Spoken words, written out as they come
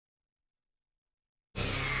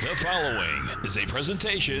The following is a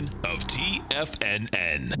presentation of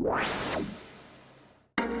TFNN.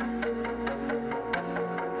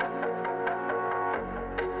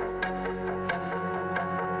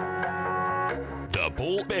 The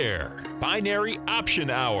Bull Bear Binary Option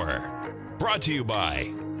Hour. Brought to you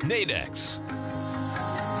by Nadex.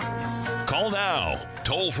 Call now,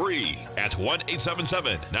 toll free at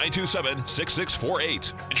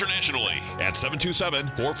 1-877-927-6648. Internationally at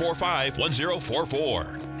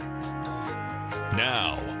 727-445-1044.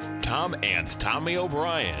 Now, Tom and Tommy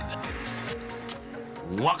O'Brien.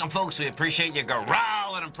 Welcome, folks. We appreciate you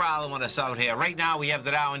growling and prowling with us out here. Right now, we have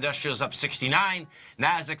the Dow Industrials up 69,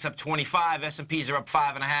 Nasdaq's up 25, S&Ps are up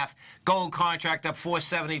 5.5, gold contract up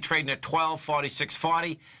 470, trading at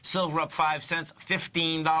 12.4640, silver up 5 cents,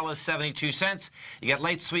 $15.72. You got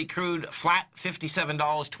light sweet crude flat,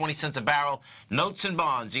 $57.20 a barrel. Notes and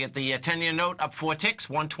bonds. You get the 10-year note up 4 ticks,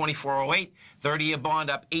 124.08. 30-year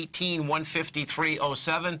bond up 18,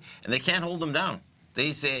 153.07, and they can't hold them down.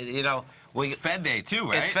 These, it's Fed Day too,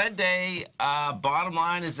 right? It's Fed Day. Bottom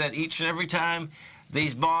line is that each and every time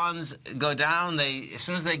these bonds go down, as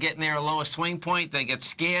soon as they get near a lower swing point, they get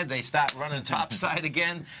scared. They start running topside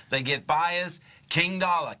again. They get buyers. King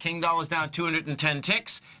dollar. King dollar's down 210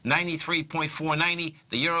 ticks, 93.490.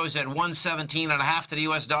 The euro's at 117.5 to the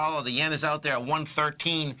U.S. dollar. The yen is out there at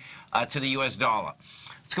 113 to the U.S. dollar.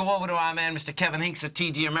 Let's go over to our man, Mr. Kevin Hinks at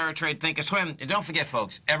TD Ameritrade Thinkorswim. And don't forget,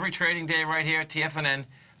 folks, every trading day right here at TFNN,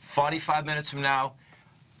 45 minutes from now,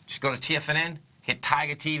 just go to TFNN, hit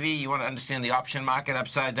Tiger TV. You want to understand the option market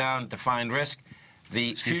upside down, defined risk,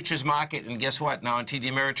 the futures market, and guess what? Now on TD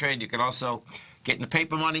Ameritrade, you can also get into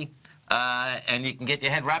paper money, and you can get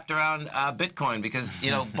your head wrapped around Bitcoin because,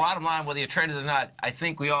 bottom line, whether you're traded or not, I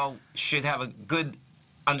think we all should have a good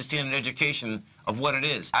understanding and education of what it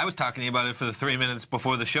is. I was talking to you about it for the 3 minutes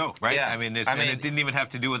before the show, right? Yeah. And it didn't even have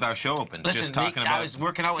to do with our show open. Listen, just talking about I was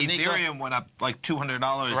working out with Ethereum Nico. Went up like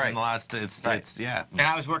 $200 in the last. Yeah. And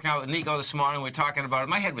I was working out with Nico this morning. We were talking about it.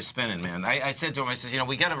 My head was spinning, man. I said to him, I said,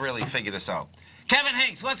 we got to really figure this out. Kevin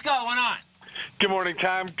Hinks, what's going on? Good morning,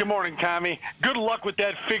 Tom. Good morning, Tommy. Good luck with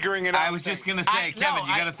that figuring it out. I was just gonna say, Kevin,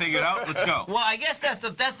 you got to figure it out. Let's go. Well, I guess that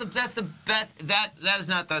is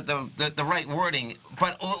not the right wording.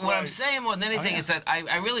 But what I'm saying more than anything is that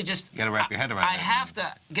I really just got to wrap your head around it. I have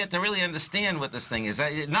to get to really understand what this thing is.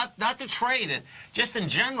 Not to trade it, just in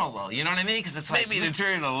general, though. You know what I mean? Because it's like maybe to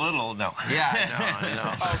trade a little. No. Yeah, I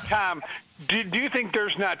know. Oh, Tom, do you think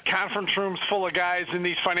there's not conference rooms full of guys in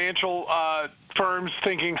these financial firms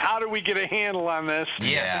thinking, how do we get a handle on this?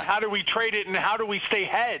 Yes. And how do we trade it, and how do we stay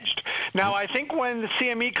hedged? Now, I think when the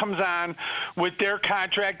CME comes on with their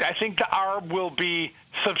contract, I think the ARB will be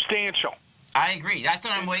substantial. I agree. That's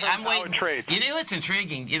what I'm waiting. I'm waiting. Trades. It's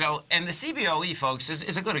intriguing. And the CBOE, folks,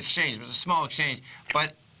 is a good exchange. It's a small exchange,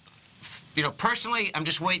 but personally, I'm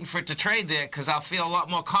just waiting for it to trade there because I'll feel a lot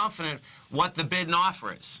more confident what the bid and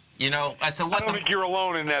offer is. I don't think you're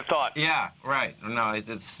alone in that thought. Yeah, right. No, it's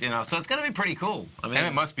so it's going to be pretty cool. And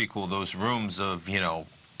it must be cool, those rooms of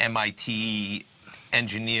MIT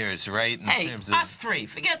engineers, right? In terms of us three.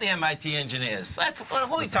 Forget the MIT engineers. Who are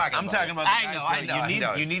we talking about? I'm talking about the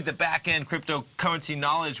guys you need the back-end cryptocurrency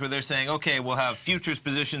knowledge where they're saying, okay, we'll have futures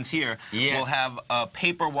positions here. Yes. We'll have a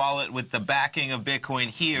paper wallet with the backing of Bitcoin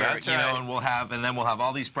here. That's right. And then we'll have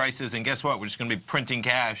all these prices. And guess what? We're just going to be printing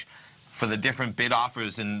cash for the different bid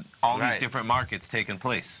offers and all these different markets taking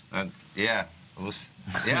place. Yeah. There's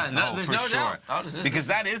no doubt. Because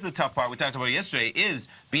that is the tough part we talked about yesterday, is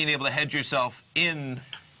being able to hedge yourself in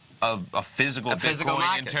a physical Bitcoin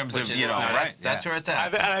market, in terms of, right? That's where it's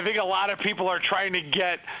at. I think a lot of people are trying to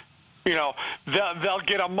get, they'll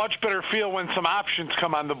get a much better feel when some options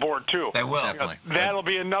come on the board, too. They will. Definitely. That'll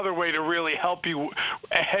be another way to really help you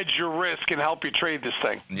hedge your risk and help you trade this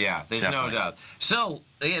thing. Yeah, there's no doubt. So,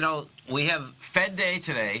 we have Fed Day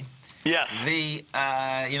today. Yes.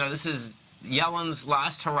 This is Yellen's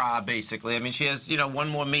last hurrah, basically. I mean, she has, one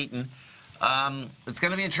more meeting. It's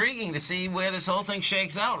going to be intriguing to see where this whole thing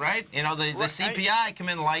shakes out, right? The CPI come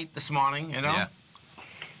in light this morning, Yeah.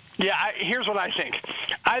 Yeah, here's what I think.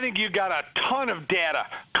 I think you got a ton of data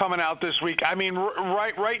coming out this week. I mean,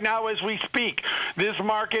 right now as we speak, this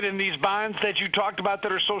market and these bonds that you talked about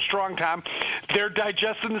that are so strong, Tom, they're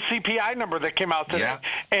digesting the CPI number that came out today. Yeah.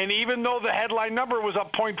 And even though the headline number was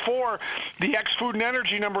up 0.4, the ex-food and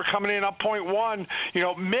energy number coming in up 0.1,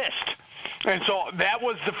 missed. And so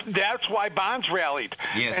that's why bonds rallied.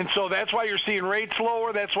 Yes. And so that's why you're seeing rates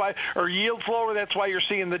lower, yields lower, that's why you're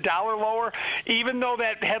seeing the dollar lower. Even though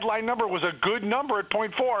that headline number was a good number at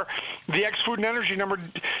 0.4, the ex-food and energy number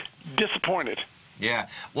disappointed. Yeah.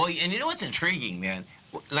 Well, and you know what's intriguing, man?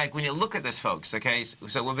 like when you look at this, folks, okay,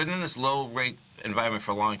 so we've been in this low rate environment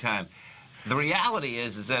for a long time. The reality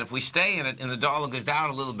is that if we stay in it and the dollar goes down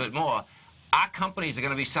a little bit more, our companies are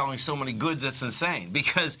going to be selling so many goods that's insane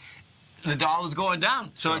because the dollar's going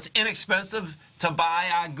down. So it's inexpensive to buy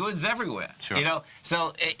our goods everywhere. Sure. You know,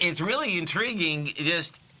 so it's really intriguing,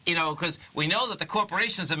 just, you know, because we know that the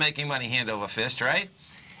corporations are making money hand over fist, right?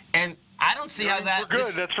 And I don't see how that. We're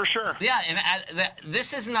good, that's for sure. Yeah, and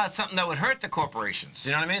this is not something that would hurt the corporations.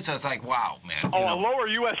 You know what I mean? So it's like, wow, man. A lower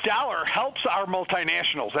U.S. dollar helps our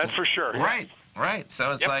multinationals, that's for sure. Right. Right,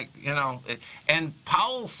 so it's like, you know, and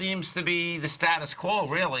Powell seems to be the status quo,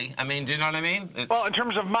 really. I mean, do you know what I mean? Well, in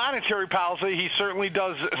terms of monetary policy, he certainly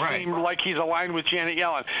does seem like he's aligned with Janet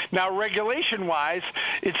Yellen. Now, regulation-wise,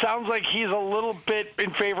 it sounds like he's a little bit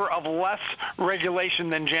in favor of less regulation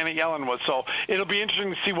than Janet Yellen was. So it'll be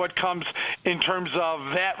interesting to see what comes in terms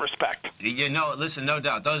of that respect. You know, listen, no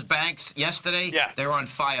doubt. Those banks yesterday, they were on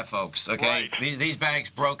fire, folks, okay? Right. These banks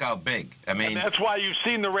broke out big. I mean, and that's why you've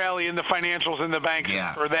seen the rally in the financials in the banks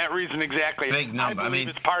for that reason exactly. Big number. I mean,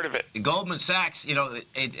 it's part of it. Goldman Sachs, you know,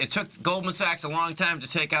 it took Goldman Sachs a long time to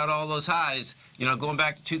take out all those highs, you know, going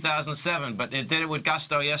back to 2007, but it did it with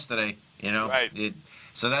gusto yesterday, you know. Right.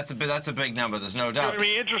 So that's a big number. There's no doubt. It's going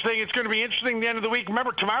to be interesting. It's going to be interesting at the end of the week.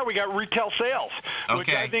 Remember, tomorrow we got retail sales, which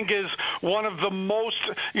I think is one of the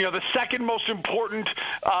most, you know, the second most important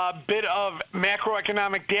bit of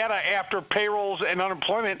macroeconomic data after payrolls and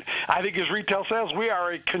unemployment, I think, is retail sales. We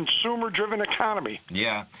are a consumer-driven economy.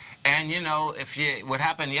 Yeah. And, you know, what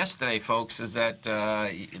happened yesterday, folks, is that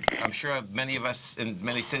I'm sure many of us in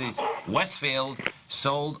many cities, Westfield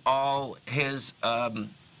sold all his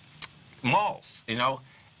malls, you know,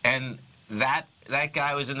 and that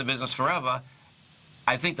guy was in the business forever.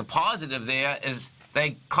 I think the positive there is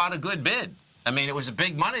they caught a good bid. I mean, it was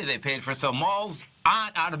big money they paid for it, so malls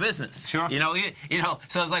aren't out of business. Sure. You know,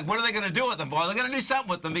 so it's like, what are they going to do with them? Well, they're going to do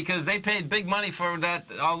something with them because they paid big money for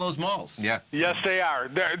all those malls. Yeah. Yes, they are.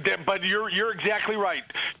 But you're exactly right.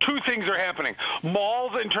 Two things are happening.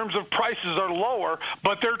 Malls, in terms of prices, are lower,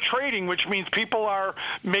 but they're trading, which means people are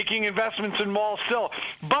making investments in malls still.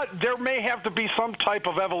 But there may have to be some type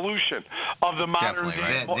of evolution of the modern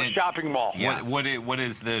shopping mall. Yeah. What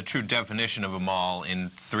is the true definition of a mall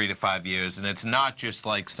in 3 to 5 years? And it's not just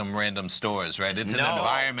like some random stores, right? It's an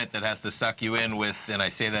environment that has to suck you in with, and I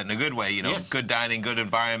say that in a good way, you know, good dining, good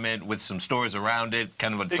environment with some stores around it,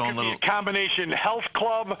 kind of its own little... Be a combination health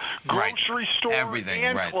club, grocery store, everything,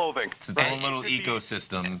 and clothing. It's its own little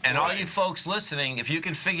ecosystem. And all you folks listening, if you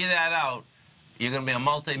can figure that out, you're going to be a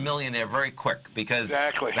multi-millionaire very quick because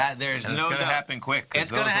there's and it's going to happen quick.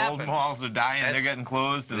 It's going to happen. Old malls are dying, they're getting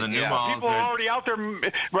closed, and the new malls people are already out there,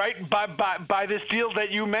 right? By this deal that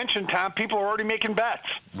you mentioned, Tom, people are already making bets,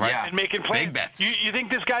 and making plans. Big bets. You think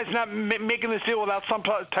this guy's not making this deal without some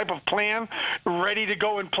type of plan ready to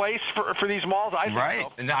go in place for these malls? I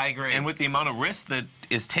think so. No, I agree. And with the amount of risk that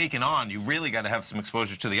is taken on, you really got to have some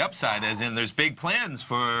exposure to the upside, as in there's big plans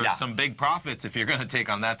for some big profits if you're going to take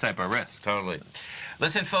on that type of risk. Totally.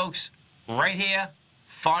 Listen, folks, right here,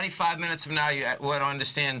 45 minutes from now, you want to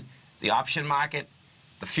understand the option market,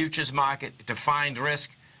 the futures market, defined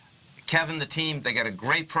risk. Kevin, the team, they got a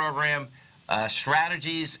great program,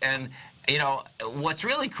 strategies, and, you know, what's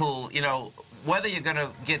really cool, you know, whether you're going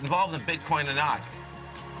to get involved in Bitcoin or not,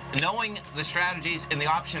 knowing the strategies in the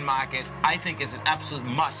option market, I think, is an absolute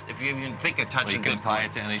must if you even think of touching Bitcoin. You can apply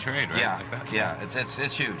it to any trade, right? Yeah, like that. Yeah,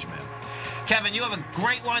 it's huge, man. Kevin, you have a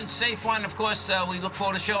great one, safe one. Of course, we look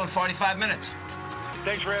forward to the show in 45 minutes.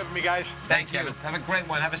 Thanks for having me, guys. Thanks, Kevin. Have a great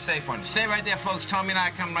one. Have a safe one. Stay right there, folks. Tommy and I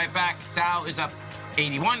are coming right back. Dow is up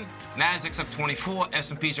 81. Nasdaq's up 24.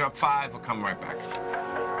 S&Ps are up 5. We'll come right back.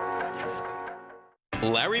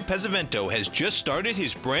 Larry Pesavento has just started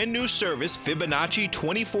his brand new service, Fibonacci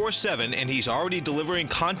 24/7, and he's already delivering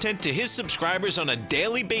content to his subscribers on a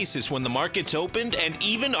daily basis when the market's opened and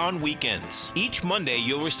even on weekends. Each Monday,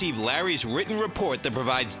 you'll receive Larry's written report that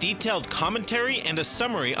provides detailed commentary and a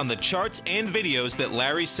summary on the charts and videos that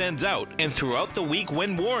Larry sends out. And throughout the week,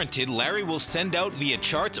 when warranted, Larry will send out via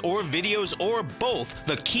charts or videos or both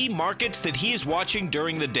the key markets that he is watching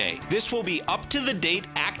during the day. This will be up-to-the-date,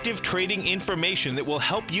 active trading information that will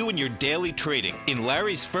help you in your daily trading. In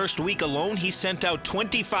Larry's first week alone, he sent out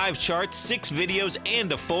 25 charts, 6 videos,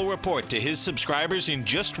 and a full report to his subscribers in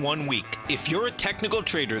just 1 week. If you're a technical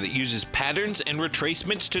trader that uses patterns and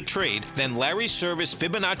retracements to trade, then Larry's service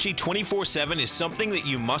Fibonacci 24/7 is something that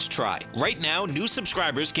you must try. Right now, new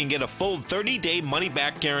subscribers can get a full 30-day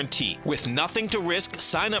money-back guarantee. With nothing to risk,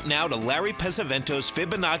 sign up now to Larry Pesavento's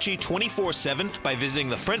Fibonacci 24/7 by visiting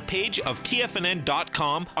the front page of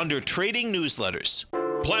TFNN.com under Trading Newsletters.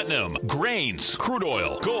 platinum, grains, crude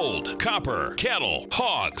oil, gold, copper, cattle,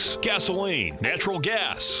 hogs, gasoline, natural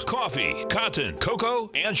gas, coffee, cotton, cocoa,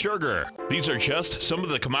 and sugar. These are just some of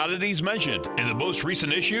the commodities mentioned in the most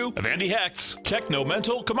recent issue of Andy Hecht's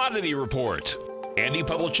Techno-Mental Commodity Report. Andy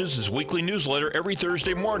publishes his weekly newsletter every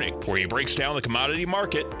Thursday morning, where he breaks down the commodity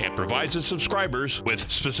market and provides his subscribers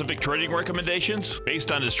with specific trading recommendations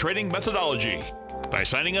based on his trading methodology. By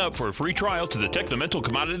signing up for a free trial to the Techno-Mental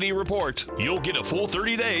Commodity Report, you'll get a full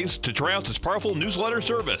 30 days to try out this powerful newsletter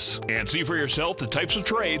service and see for yourself the types of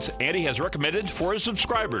trades Andy has recommended for his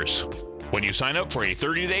subscribers. When you sign up for a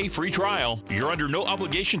 30-day free trial, you're under no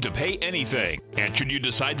obligation to pay anything. And should you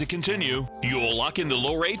decide to continue, you will lock in the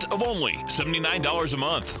low rate of only $79 a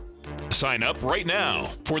month. Sign up right now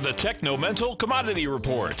for the Techno-Mental Commodity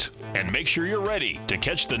Report and make sure you're ready to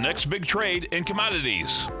catch the next big trade in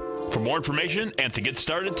commodities. For more information and to get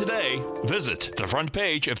started today, visit the front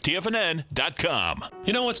page of TFNN.com.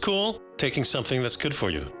 You know what's cool? Taking something that's good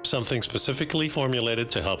for you. Something specifically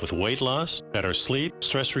formulated to help with weight loss, better sleep,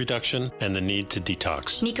 stress reduction, and the need to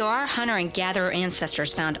detox. Nico, our hunter and gatherer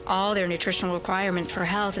ancestors found all their nutritional requirements for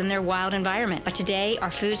health in their wild environment. But today,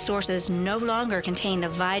 our food sources no longer contain the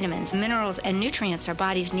vitamins, minerals, and nutrients our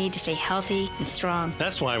bodies need to stay healthy and strong.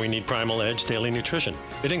 That's why we need Primal Edge Daily Nutrition.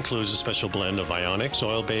 It includes a special blend of ionic,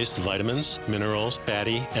 oil-based vitamins, minerals,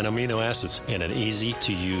 fatty, and amino acids in an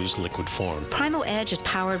easy-to-use liquid form. Primal Edge is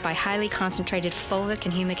powered by highly concentrated folic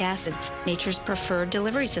and humic acids, nature's preferred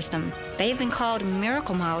delivery system. They have been called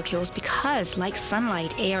miracle molecules because, like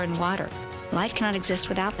sunlight, air, and water, life cannot exist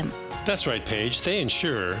without them. That's right, Paige. They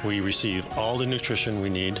ensure we receive all the nutrition we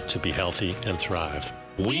need to be healthy and thrive.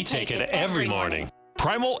 We take it every morning.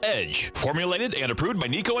 Primal Edge, formulated and approved by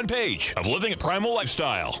Nico and Paige of Living a Primal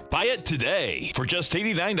Lifestyle. Buy it today for just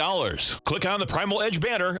 $89. Click on the Primal Edge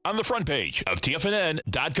banner on the front page of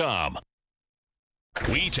TFNN.com.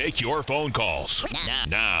 We take your phone calls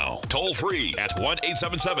now. Toll free at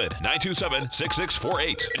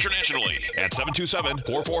 1-877-927-6648. Internationally at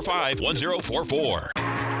 727-445-1044.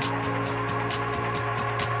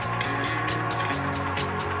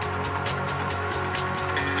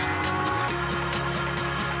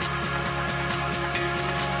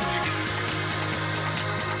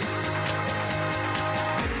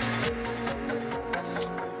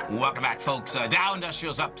 Welcome back, folks. Dow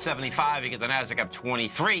Industrial's up 75. You get the Nasdaq up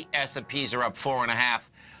 23. S&Ps are up 4.5.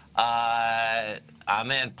 Our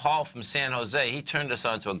man Paul from San Jose, he turned us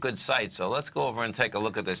onto a good site. So let's go over and take a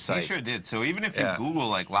look at this site. He sure did. So even if you Google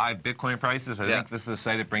like live Bitcoin prices, I think this is the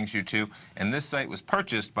site it brings you to. And this site was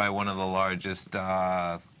purchased by one of the largest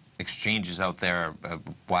exchanges out there a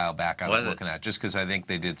while back. I was looking at, just because I think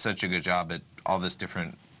they did such a good job at all the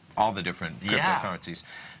different cryptocurrencies.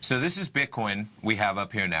 So this is Bitcoin we have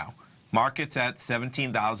up here now. Market's at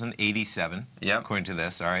 17,087, according to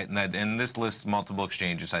this, all right? And this lists multiple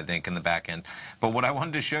exchanges, I think, in the back end. But what I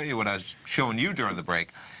wanted to show you, what I was showing you during the break,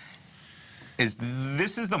 is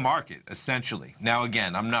this is the market, essentially. Now,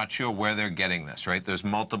 again, I'm not sure where they're getting this, right? There's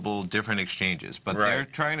multiple different exchanges, but they're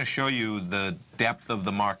trying to show you the depth of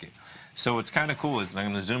the market. So what's kind of cool is, and I'm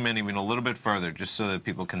going to zoom in even a little bit further, just so that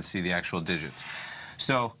people can see the actual digits.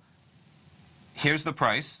 So here's the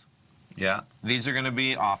price. These are going to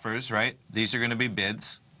be offers, right? These are going to be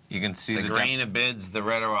bids. You can see the green are bids, the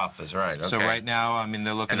red are offers, right? Okay. So right now, I mean,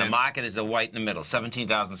 they're looking at... And the market is the white in the middle,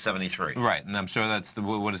 17,073. Right, and I'm sure that's the,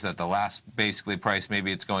 what is that, the last basically price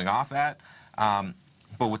maybe it's going off at.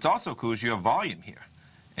 But what's also cool is you have volume here.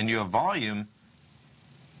 And you have volume,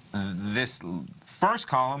 this first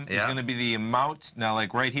column is going to be the amount. Now,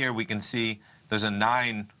 like right here, we can see there's a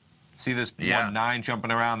 9. See this 9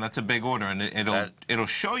 jumping around? That's a big order, and it'll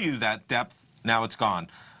show you that depth. Now it's gone.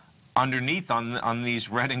 Underneath on these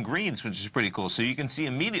red and greens, which is pretty cool. So you can see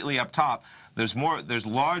immediately up top, there's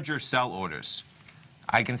larger sell orders.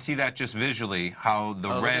 I can see that just visually, how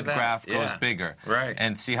the red graph goes bigger. Right.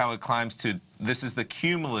 And see how it climbs to, this is the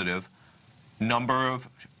cumulative number of,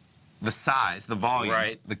 the size, the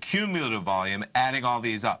volume, the cumulative volume, adding all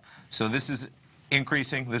these up. So this is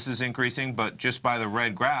increasing, but just by the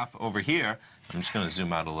red graph over here, I'm just going to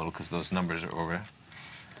zoom out a little because those numbers are over.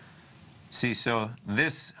 See, so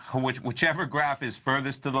this, whichever graph is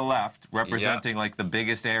furthest to the left, representing like the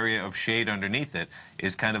biggest area of shade underneath it,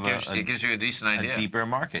 is kind of it gives you a decent idea. A deeper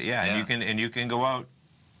market, and you can go out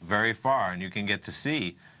very far, and you can get to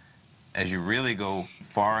see, as you really go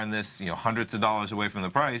far in this, hundreds of dollars away from the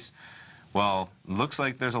price. Well, looks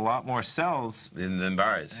like there's a lot more sells than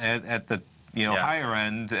buys at the higher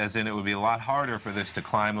end, as in it would be a lot harder for this to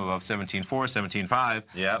climb above 17.4,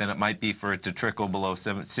 17.5 than it might be for it to trickle below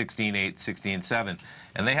 16.8, 16.7.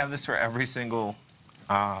 And they have this for every single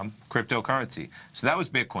cryptocurrency. So that was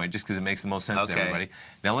Bitcoin, just because it makes the most sense to everybody.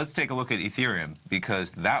 Now let's take a look at Ethereum,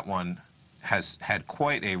 because that one has had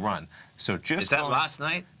quite a run. So just is that last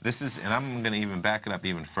night? This is, and I'm going to even back it up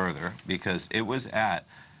even further, because it was at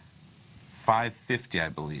 550, I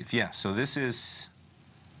believe. Yeah. So this is.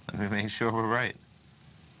 Let me make sure we're right.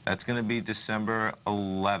 That's going to be December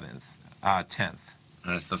 11th, 10th.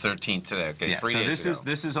 And it's the 13th today. Okay, yeah, 3 days so ago.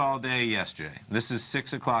 this is all day yesterday. This is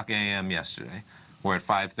 6 o'clock a.m. yesterday. We're at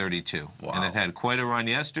 532. Wow. And it had quite a run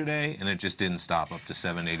yesterday, and it just didn't stop up to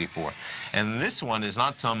 784. And this one is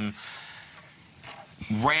not some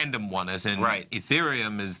random one, as in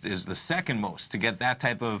Ethereum is the second most to get that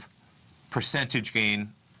type of percentage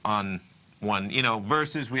gain on one, you know,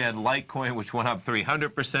 versus we had Litecoin, which went up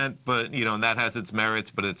 300%, but, you know, and that has its merits,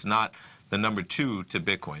 but it's not the number 2 to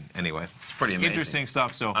Bitcoin. Anyway, it's pretty amazing. Interesting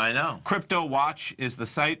stuff. So I know. Crypto Watch is the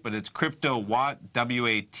site, but it's Crypto Watt,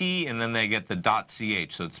 W-A-T, and then they get the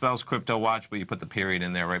 .ch. So it spells Crypto Watch, but you put the period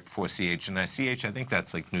in there right before CH. And CH, I think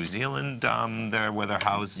that's like New Zealand, where they're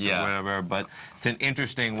housed or whatever. But it's an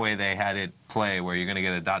interesting way they had it play, where you're going to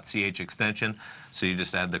get a .ch extension. So you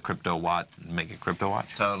just add the Crypto Watt and make it Crypto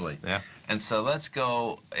Watch. Totally. Yeah. And so let's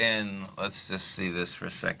go and let's just see this for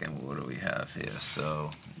a second. What do we have here? So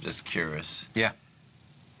just curious. Yeah.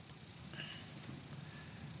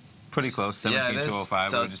 Pretty close, 17,205.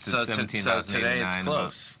 So, we just did 17,089. So today it's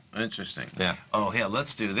close. Interesting. Yeah. Oh, here,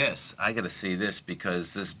 let's do this. I got to see this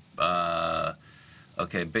because this,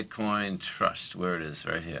 okay, Bitcoin Trust, where it is,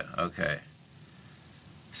 right here. Okay.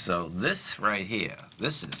 So this right here,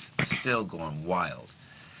 this is still going wild.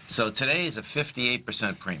 So today is a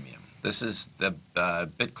 58% premium. This is the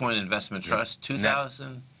Bitcoin Investment Trust,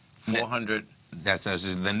 2,400. That's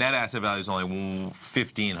the net asset value is only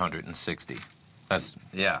 1,560. That's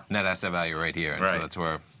net asset value right here, and so that's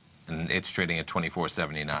where, and it's trading at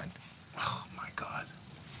 24.79. Oh my God,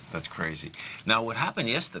 that's crazy. Now what happened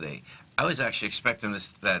yesterday? I was actually expecting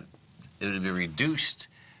that it would be reduced,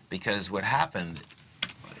 because what happened.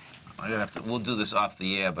 We'll do this off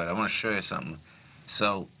the air, but I want to show you something.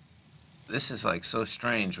 So this is like so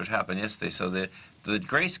strange what happened yesterday. So the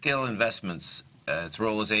Grayscale Investments, its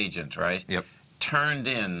role as agent, right? Yep. Turned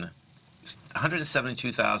in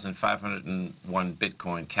 172,501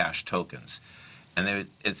 Bitcoin Cash tokens, and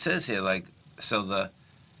it says here like, so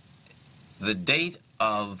the date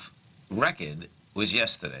of record was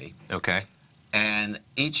yesterday. Okay. And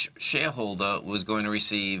each shareholder was going to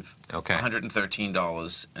receive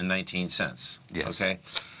 $113.19. Yes. Okay.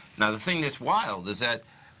 Now the thing that's wild is that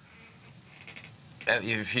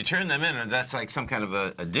if you turn them in, and that's like some kind of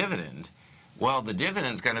a dividend, well, the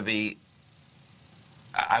dividend's going to be.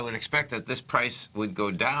 I would expect that this price would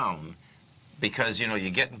go down, because you're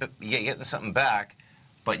getting something back,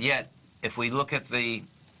 but yet if we look at the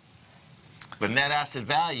net asset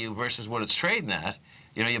value versus what it's trading at.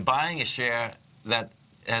 You're buying a share that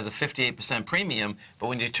has a 58% premium, but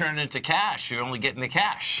when you turn it into cash, you're only getting the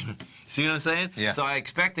cash. See what I'm saying? Yeah. So I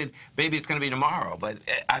expected, maybe it's going to be tomorrow, but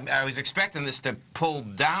I was expecting this to pull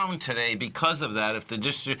down today because of that. If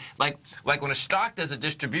the like when a stock does a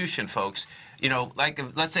distribution, folks, like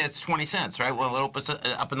let's say it's 20 cents, right? Well, it opens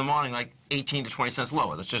up in the morning like 18 to 20 cents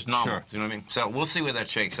lower. That's just normal. Sure. You know what I mean? So we'll see where that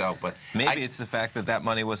shakes out. But maybe it's the fact that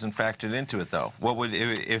money wasn't factored into it, though. What would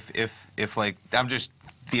if like, I'm just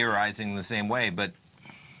theorizing the same way, but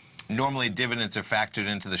normally dividends are factored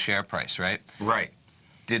into the share price, right? Right.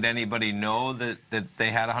 Did anybody know that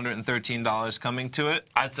they had $113 coming to it?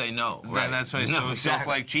 I'd say no. Right. Then that's why. No, so if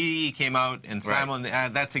like GE came out and Simon,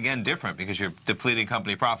 that's again different because you're depleting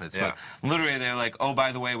company profits. Yeah. But literally they're like, oh,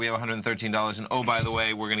 by the way, we have $113, and oh, by the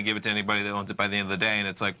way, we're going to give it to anybody that owns it by the end of the day. And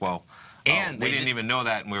it's like, well, and we didn't even know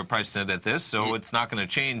that, and we were pricing it at this, so it's not going to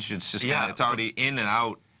change. It's just it's already in and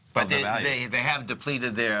out of the value. They have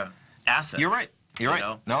depleted their assets. You're right. You're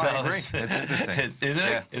right. No, so I agree. It's interesting. Isn't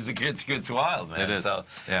it? Yeah. It's wild, man. It is. So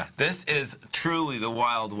yeah. This is truly the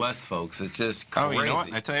Wild West, folks. It's just crazy. Oh, you know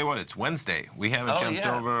what? I tell you what, it's Wednesday. We haven't jumped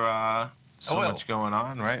over so much going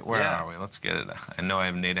on, right? Where are we? Let's get it. I know I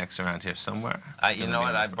have Nadex around here somewhere. You know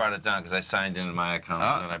what? I brought it down because I signed into my account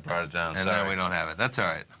and then I brought it down. And then we don't have it. That's all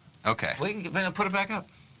right. Okay. We can put it back up.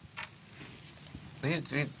 We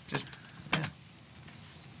just...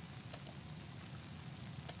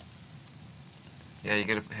 Yeah, you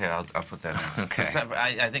get it. Here, I'll put that in. Okay.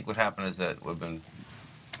 I think what happened is that we've been.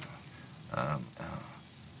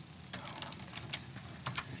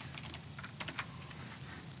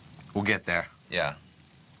 We'll get there. Yeah.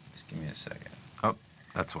 Just give me a second. Oh,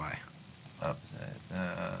 that's why. Let's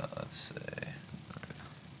see.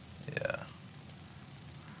 Yeah.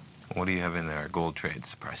 What do you have in there? Gold trade.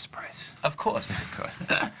 Surprise, surprise. Of course. Of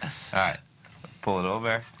course. All right. pull it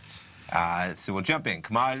over. So we'll jump in.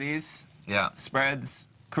 Commodities, spreads,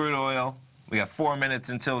 crude oil. We got 4 minutes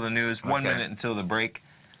until the news, 1 minute until the break.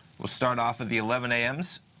 We'll start off at the 11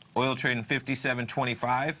 a.m.s. Oil trading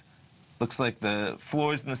 57.25. Looks like the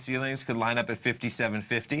floors and the ceilings could line up at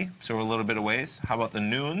 57.50, so we're a little bit of ways. How about the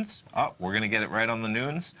noons? Oh, we're going to get it right on the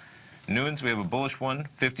noons. Noons, we have a bullish one,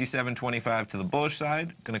 57.25 to the bullish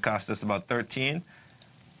side, going to cost us about 13.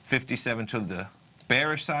 57 to the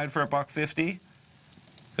bearish side for $1.50,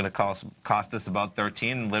 going to cost us about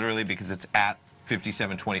 13, literally because it's at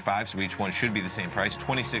 57.25, so each one should be the same price,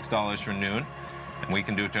 $26 for noon, and we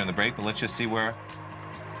can do it during the break, but let's just see where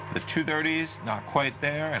the 230s, not quite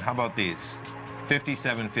there, and how about these?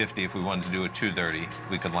 57.50 if we wanted to do a 230,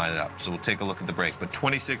 we could line it up. So we'll take a look at the break, but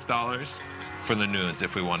 $26 for the noons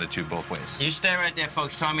if we wanted to both ways. You stay right there,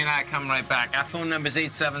 folks. Tommy and I are coming right back. Our phone number is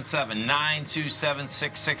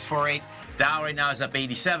 877-927-6648. Dow right now is up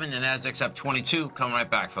 87, and Nasdaq's up 22. Come right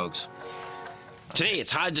back, folks. Today,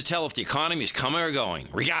 it's hard to tell if the economy is coming or going.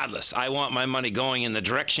 Regardless, I want my money going in the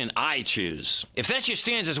direction I choose. If that's your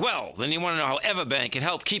stance as well, then you want to know how Everbank can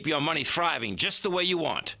help keep your money thriving just the way you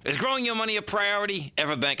want. Is growing your money a priority?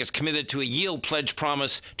 Everbank is committed to a yield pledge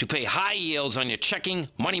promise to pay high yields on your checking,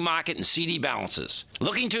 money market, and CD balances.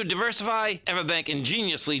 Looking to diversify? Everbank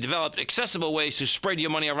ingeniously developed accessible ways to spread your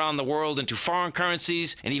money around the world into foreign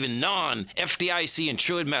currencies and even non-FDIC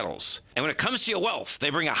insured metals. And when it comes to your wealth, they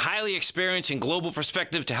bring a highly experienced and global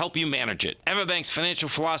perspective to help you manage it. Everbank's financial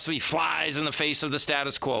philosophy flies in the face of the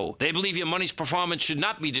status quo. They believe your money's performance should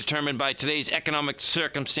not be determined by today's economic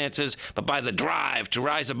circumstances, but by the drive to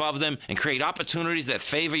rise above them and create opportunities that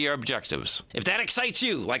favor your objectives. If that excites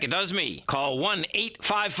you, like it does me, call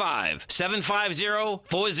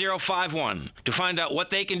 1-855-750-4051 to find out what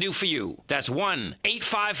they can do for you. That's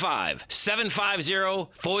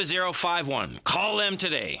 1-855-750-4051. Call them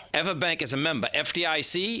today. Everbank is a member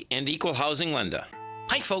FDIC and equal housing lender.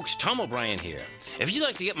 Hi folks, Tom O'Brien here. If you'd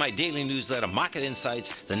like to get my daily newsletter, Market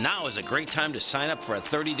Insights, then now is a great time to sign up for a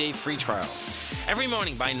 30-day free trial. Every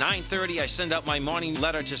morning by 9:30, I send out my morning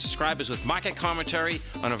letter to subscribers with market commentary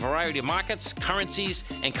on a variety of markets, currencies,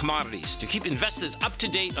 and commodities to keep investors up to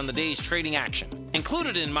date on the day's trading action.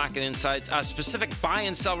 Included in Market Insights are specific buy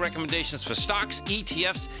and sell recommendations for stocks,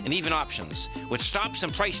 ETFs, and even options, with stops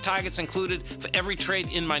and price targets included for every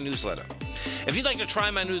trade in my newsletter. If you'd like to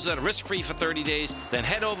try my newsletter risk-free for 30 days, then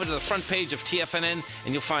head over to the front page of TFNN and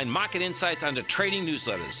you'll find Market Insights under Trading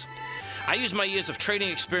Newsletters. I use my years of trading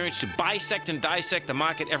experience to bisect and dissect the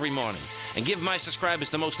market every morning and give my subscribers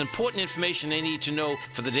the most important information they need to know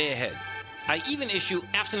for the day ahead. I even issue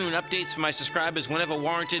afternoon updates for my subscribers whenever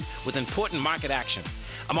warranted with important market action.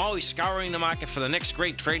 I'm always scouring the market for the next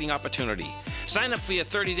great trading opportunity. Sign up for your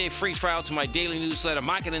 30-day free trial to my daily newsletter,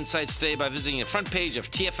 Market Insights, today by visiting the front page of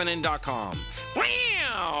TFNN.com.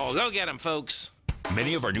 Wow! Go get 'em, folks.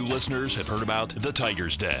 Many of our new listeners have heard about The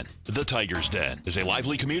Tiger's Den. The Tiger's Den is a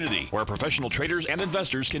lively community where professional traders and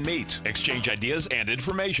investors can meet, exchange ideas and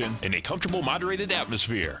information in a comfortable, moderated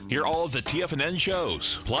atmosphere. Hear all of the TFNN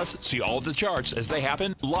shows, plus see all of the charts as they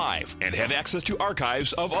happen live and have access to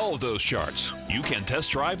archives of all of those charts. You can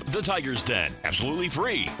test drive The Tiger's Den absolutely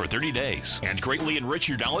free for 30 days and greatly enrich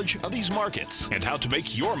your knowledge of these markets and how to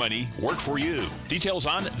make your money work for you. Details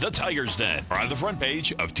on The Tiger's Den are on the front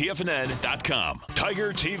page of TFNN.com.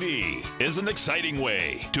 Tiger TV is an exciting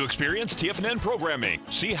way to experience TFNN programming.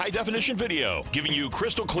 See high-definition video, giving you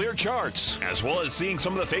crystal clear charts, as well as seeing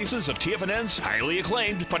some of the faces of TFNN's highly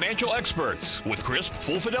acclaimed financial experts with crisp,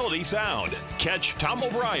 full-fidelity sound. Catch Tom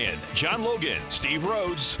O'Brien, John Logan, Steve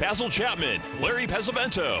Rhodes, Basil Chapman, Larry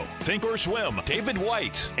Pesavento, Think or Swim, David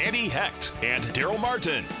White, Andy Hecht, and Daryl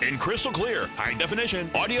Martin in crystal clear,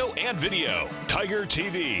 high-definition audio and video. Tiger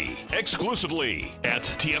TV, exclusively at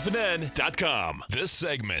TFNN.com. This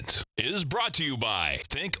segment is brought to you by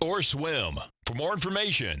Think or Swim. For more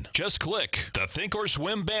information, just click the Think or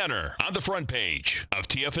Swim banner on the front page of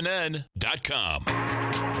TFNN.com.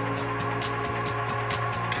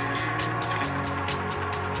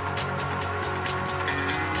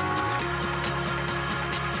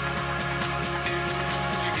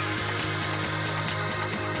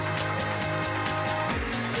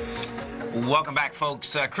 Welcome back,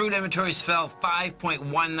 folks. Crude inventories fell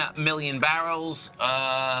 5.1 million barrels.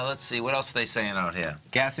 Let's see, what else are they saying out here?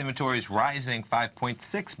 Gas inventories rising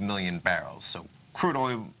 5.6 million barrels. So crude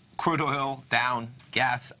oil down,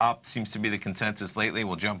 gas up seems to be the consensus lately.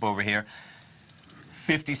 We'll jump over here.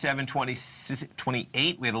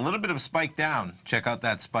 57.28. We had a little bit of a spike down. Check out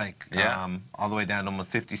that spike. Yeah. All the way down to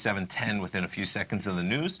almost 57.10 within a few seconds of the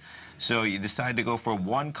news. So you decide to go for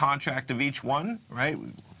one contract of each one, right?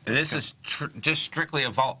 This is just strictly a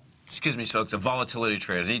vol. excuse me, folks, a volatility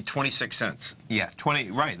trader. They need 26 cents. Yeah,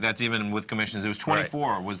 20. Right. That's even with commissions. It was 24.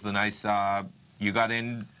 Right. Was the nice. You got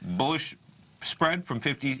in bullish spread from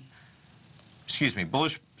 50. Excuse me,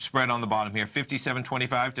 bullish spread on the bottom here,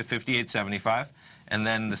 57.25 to 58.75, and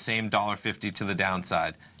then the same $1.50 to the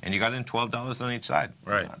downside, and you got in $12 on each side.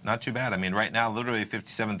 Right. Not too bad. I mean, right now, literally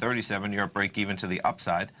 57.37. You're at break even to the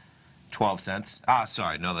upside, 12 cents. Ah,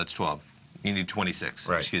 sorry, no, that's 12. You need 26.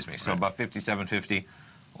 Right. Excuse me. So about 57.50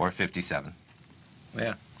 or 57.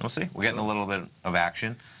 Yeah. We'll see. We're getting a little bit of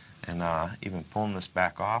action, and even pulling this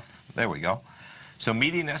back off. There we go. So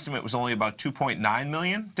median estimate was only about 2.9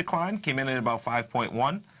 million decline, came in at about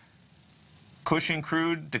 5.1. Cushing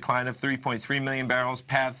crude, decline of 3.3 million barrels.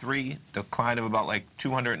 PADD 3, decline of about like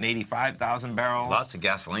 285,000 barrels. Lots of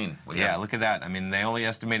gasoline. Yeah, look at that. I mean, they only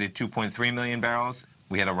estimated 2.3 million barrels.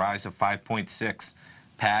 We had a rise of 5.6.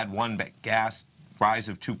 PADD 1 gas, rise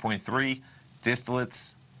of 2.3.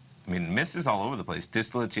 Distillates, I mean, misses all over the place.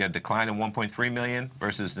 Distillates, you had a decline of 1.3 million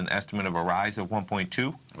versus an estimate of a rise of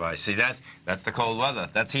 1.2. Right. See, that's the cold weather.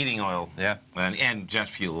 That's heating oil. Yeah. And jet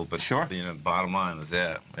fuel. But sure. You know, bottom line is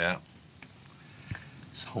that. Yeah.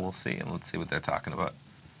 So we'll see, and let's see what they're talking about.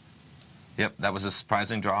 Yep, that was a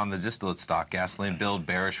surprising draw on the distillate stock. Gasoline build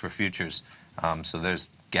bearish for futures. So there's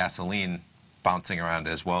gasoline bouncing around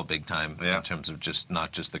as well big time in terms of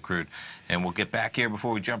not just the crude. And we'll get back here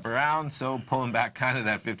before we jump around, so pulling back kind of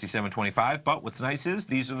that 57.25. But what's nice is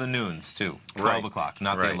these are the noons too, 12 o'clock,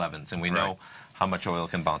 not the 11s. And we know how much oil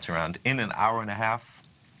can bounce around in an hour and a half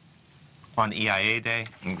on EIA day.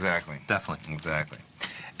 Exactly. Definitely. Exactly.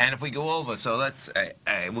 And if we go over, so let's,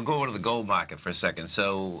 we'll go over to the gold market for a second.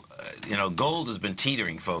 So, you know, gold has been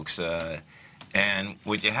teetering, folks. And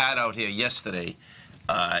what you had out here yesterday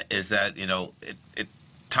is that, you know, it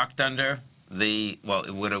tucked under the, well,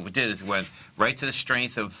 what it did is it went right to the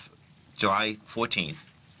strength of July 14th,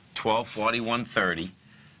 1241.30.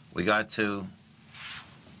 We got to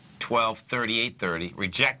 1238.30,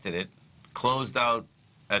 rejected it, closed out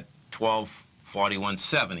at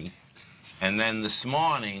 1241.70. And then this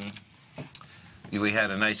morning, we had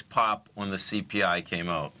a nice pop when the CPI came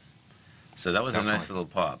out. So that was a nice little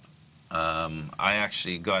pop. I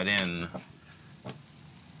actually got in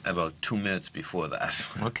about 2 minutes before that.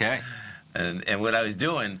 Okay. And what I was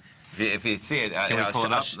doing, if you see it,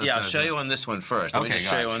 I'll show you on this one first. Let me just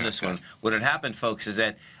show you on this one. What had happened, folks, is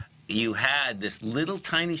that you had this little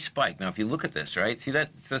tiny spike. Now, if you look at this, right? See that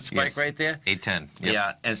spike right there? 810. Yep.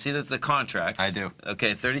 Yeah, and see that the contracts. I do.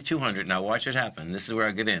 Okay, 3,200. Now watch it happen. This is where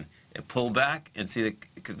I get in. It pulled back and see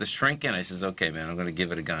the shrink in. I says, okay, man, I'm going to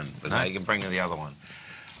give it a gun. But now you can bring in the other one.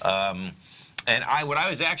 And what I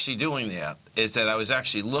was actually doing there is that I was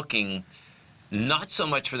actually looking not so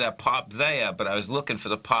much for that pop there, but I was looking for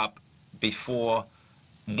the pop before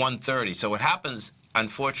 130. So what happens,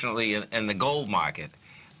 unfortunately, in the gold market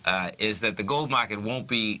is that the gold market won't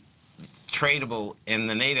be tradable in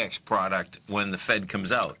the Nadex product when the Fed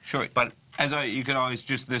comes out. Sure. But you could always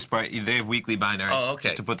just they have weekly binaries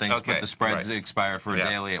just to put things. But the spreads expire for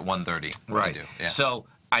daily at 1:30. Right. I do. Yeah. So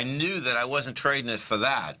I knew that I wasn't trading it for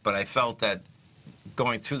that, but I felt that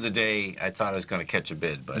going through the day, I thought I was going to catch a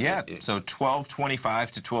bid. But yeah. So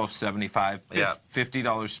 12.25 to 12.75.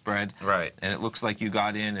 $50 spread. Right. And it looks like you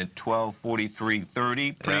got in at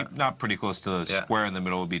 12.43.30. Not pretty close to the square in the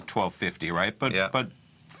middle would be 12.50, right? But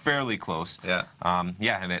fairly close. Yeah.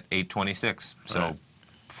 And at 8.26. So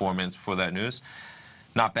 4 minutes before that news.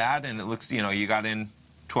 Not bad. And it looks, you know, you got in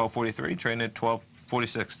 12.43, trading at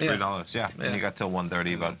 12.46, $3. Yeah. And you got till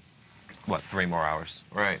 1:30, about, what, 3 more hours.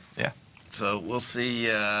 Right. Yeah. So we'll see.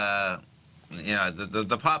 The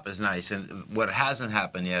pop is nice, and what hasn't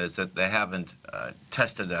happened yet is that they haven't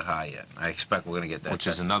tested that high yet. I expect we're going to get that. Which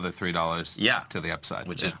is another $3 to the upside.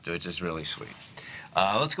 Which is really sweet.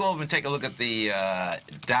 Let's go over and take a look at the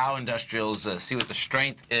Dow Industrials, see what the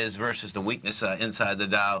strength is versus the weakness inside the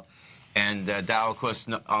Dow. And Dow, of course,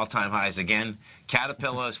 all-time highs again.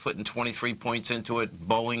 Caterpillar is putting 23 points into it.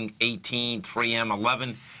 Boeing 18, 3M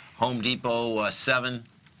 11, Home Depot 7.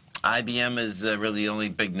 IBM is really the only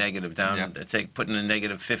big negative down. Putting a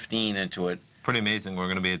negative 15 into it. Pretty amazing. We're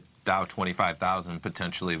going to be at Dow 25,000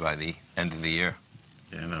 potentially by the end of the year.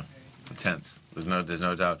 Yeah, I know. Intense. There's no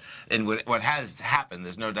doubt. And what has happened,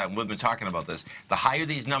 there's no doubt, and we've been talking about this, the higher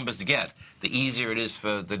these numbers get, the easier it is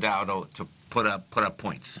for the Dow to put up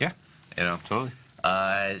points. Yeah. You know? Totally.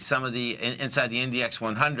 Some of the, inside the Index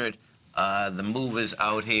 100, the movers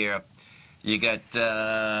out here, you got,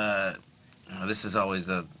 this is always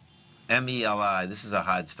the MELI. This is a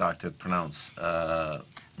hard stock to pronounce.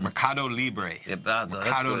 Mercado Libre.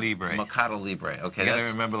 Mercado Libre. Mercado Libre. Okay. You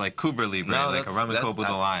gotta remember like Cuba Libre, like a rum and coke with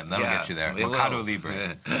a lime. That'll get you there. Mercado Libre.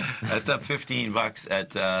 Yeah. That's up 15 bucks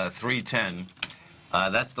at 310.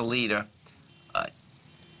 That's the leader.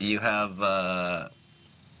 You have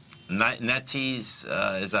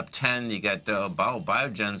NetEase is up 10. You got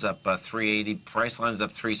Biogen's up 380. Priceline's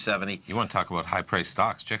up 370. You want to talk about high-priced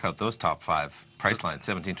stocks? Check out those top 5. Priceline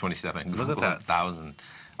 1727. Look at that. 1,000.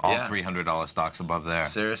 All $300 stocks above there.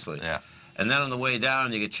 Seriously. Yeah. And then on the way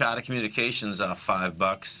down, you get Charter Communications off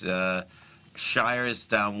 $5. Shire's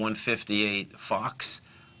down 158. Fox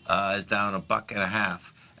is down $1.50.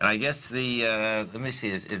 And I guess the let me see,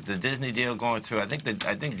 is the Disney deal going through? I think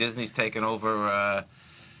Disney's taken over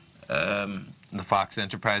the Fox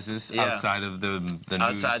Enterprises outside of the news.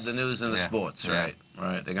 Outside the news and the sports, right?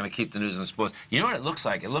 Right. They're going to keep the news and sports. You know what it looks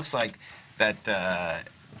like? It looks like that.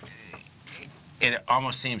 It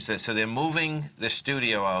almost seems that, so they're moving the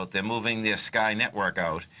studio out, they're moving their Sky network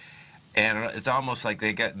out, and it's almost like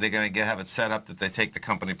they're going to have it set up that they take the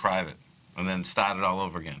company private and then start it all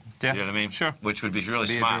over again. Yeah. You know what I mean? Sure. Which would be really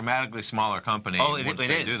It'd be smart. a dramatically smaller company. Oh, it once is.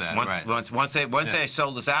 They do that. Once they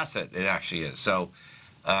sold this asset, it actually is. So,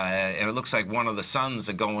 and it looks like one of the sons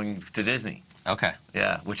are going to Disney. Okay.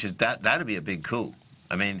 Yeah, which is that'd be a big coup.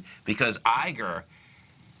 I mean, because Iger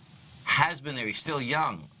has been there. He's still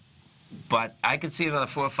young. But I could see another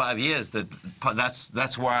 4 or 5 years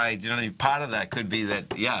that's why, you know, part of that could be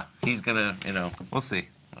that, he's going to, you know. We'll see.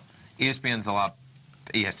 ESPN's a lot,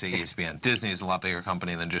 ESPN. Disney is a lot bigger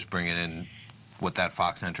company than just bringing in what that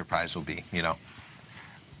Fox Enterprise will be, you know.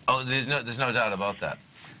 Oh, there's no doubt about that.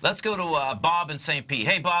 Let's go to Bob in St. Pete.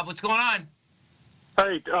 Hey, Bob, what's going on?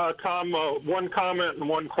 Hey, Tom, one comment and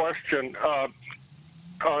one question.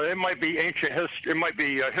 It might be ancient history, it might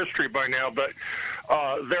be history by now, but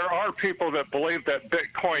there are people that believe that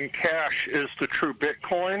Bitcoin Cash is the true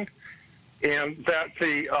Bitcoin, and that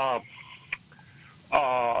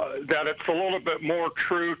that it's a little bit more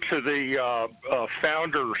true to the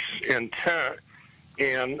founders' intent.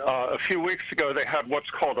 And a few weeks ago, they had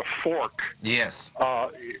what's called a fork. Yes.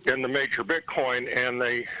 In the major Bitcoin, and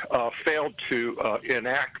they failed to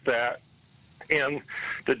enact that. And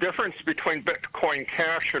the difference between Bitcoin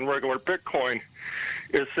Cash and regular Bitcoin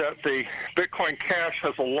is that the Bitcoin Cash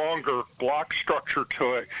has a longer block structure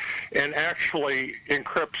to it and actually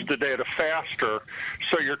encrypts the data faster.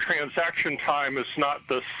 So your transaction time is not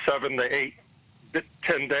the 7 to 8,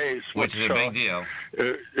 10 days, which is a big deal.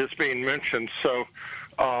 Is being mentioned. So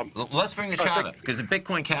let's bring the chart up, because the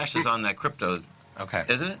Bitcoin Cash is on that crypto,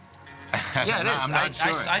 isn't it? Yeah, it is. I'm not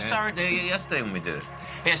sure. I saw it yesterday when we did it.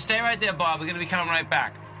 Yeah, stay right there, Bob. We're going to be coming right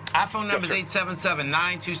back. Our phone number is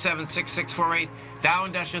 877-927-6648. Dow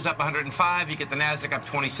Industrial's up 105. You get the Nasdaq up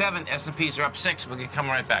 27. S&Ps are up 6. We're going to come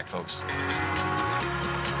right back, folks.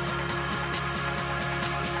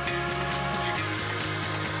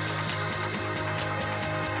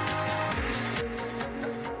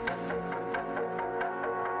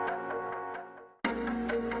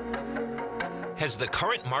 Has the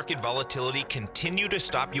current market volatility continued to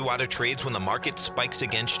stop you out of trades when the market spikes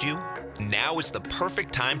against you? Now is the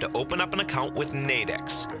perfect time to open up an account with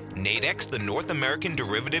Nadex. Nadex, the North American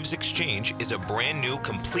Derivatives Exchange, is a brand new,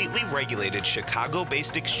 completely regulated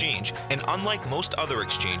Chicago-based exchange, and unlike most other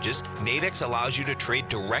exchanges, Nadex allows you to trade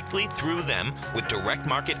directly through them with direct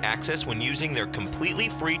market access when using their completely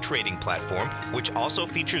free trading platform, which also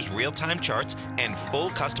features real-time charts and full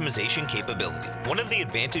customization capability. One of the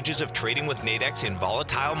advantages of trading with Nadex in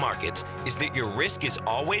volatile markets is that your risk is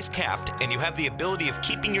always capped and you have the ability of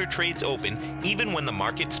keeping your trades open even when the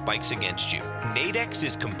market spikes against you. Nadex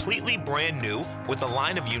is completely brand new with a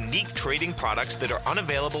line of unique trading products that are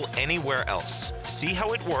unavailable anywhere else. See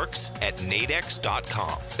how it works at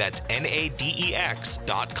nadex.com. That's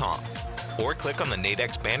Nadex.com. Or click on the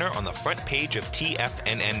Nadex banner on the front page of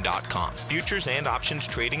TFNN.com. Futures and options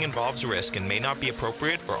trading involves risk and may not be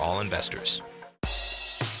appropriate for all investors.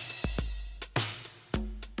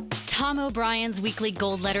 Tom O'Brien's weekly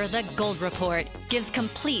gold letter, The Gold Report, gives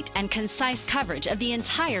complete and concise coverage of the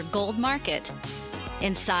entire gold market.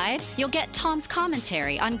 Inside, you'll get Tom's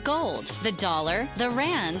commentary on gold, the dollar, the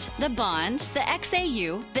rand, the bond, the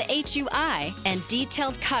XAU, the HUI, and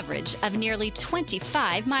detailed coverage of nearly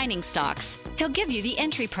 25 mining stocks. He'll give you the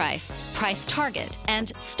entry price, price target,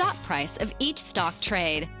 and stop price of each stock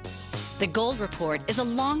trade. The Gold Report is a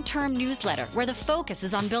long-term newsletter where the focus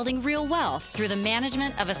is on building real wealth through the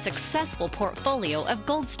management of a successful portfolio of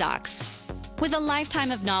gold stocks. With a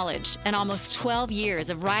lifetime of knowledge and almost 12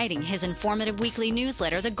 years of writing his informative weekly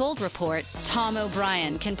newsletter, The Gold Report, Tom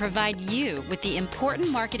O'Brien can provide you with the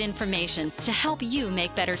important market information to help you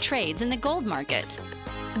make better trades in the gold market.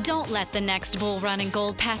 Don't let the next bull run in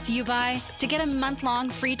gold pass you by. To get a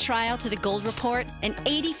month-long free trial to The Gold Report, an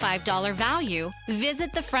 $85 value,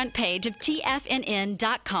 visit the front page of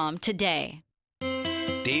TFNN.com today.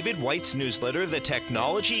 David White's newsletter, The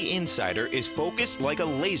Technology Insider, is focused like a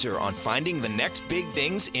laser on finding the next big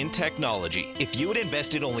things in technology. If you had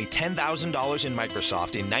invested only $10,000 in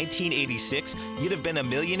Microsoft in 1986, you'd have been a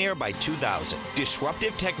millionaire by 2000.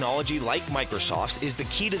 Disruptive technology like Microsoft's is the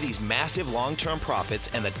key to these massive long-term profits,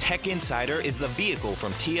 and the Tech Insider is the vehicle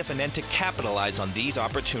from TFNN to capitalize on these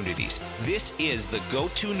opportunities. This is the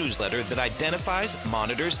go-to newsletter that identifies,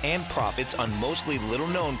 monitors, and profits on mostly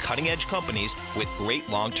little-known cutting-edge companies with great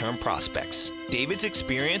long-term prospects. David's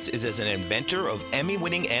experience is as an inventor of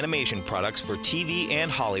Emmy-winning animation products for TV and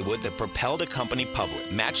Hollywood that propelled a company public.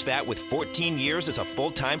 Match that with 14 years as a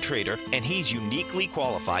full-time trader, and he's uniquely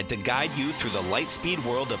qualified to guide you through the light-speed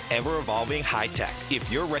world of ever-evolving high-tech. If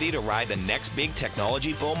you're ready to ride the next big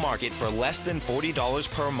technology bull market for less than $40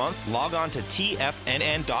 per month, log on to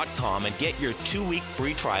TFNN.com and get your 2-week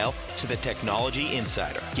free trial to the Technology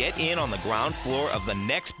Insider. Get in on the ground floor of the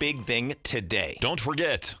next big thing today. Don't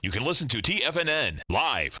forget, you can listen to TFNN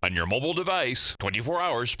live on your mobile device 24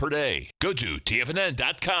 hours per day. Go to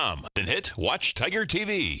TFNN.com, then hit Watch Tiger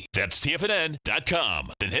TV. That's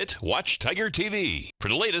TFNN.com, then hit Watch Tiger TV for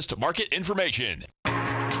the latest market information.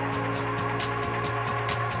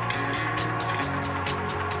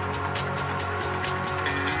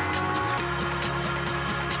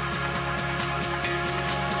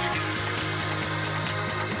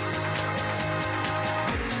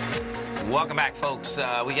 Welcome back, folks.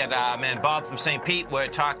 We got man Bob from St. Pete. We're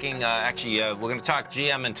talking, we're going to talk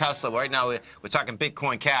GM and Tesla. Right now, we're talking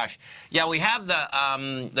Bitcoin Cash. Yeah, we have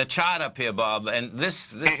the chart up here, Bob, and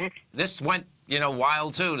this went,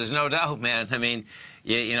 wild too. There's no doubt, man. I mean,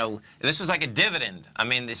 this was like a dividend. I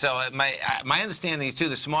mean, so my understanding too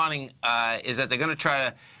this morning is that they're going to try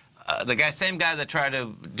to. The same guy that tried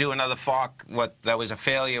to do another fork, that was a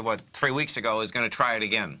failure, 3 weeks ago, is going to try it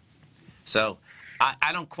again. So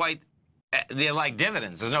I don't quite. They're like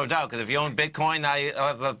dividends, there's no doubt, because if you own Bitcoin, now you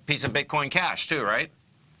have a piece of Bitcoin Cash too, right?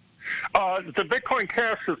 The Bitcoin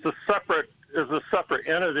Cash is a separate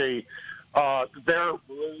entity.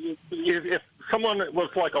 If someone was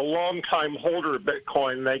like a long-time holder of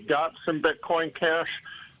Bitcoin, they got some Bitcoin Cash,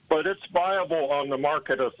 but it's viable on the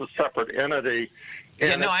market as a separate entity.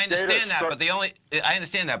 Yeah, no, I understand that, but I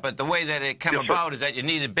understand that, but the way that it came about is that you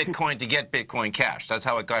needed Bitcoin to get Bitcoin Cash. That's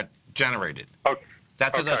how it got generated. Okay.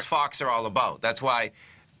 That's what those forks are all about. That's why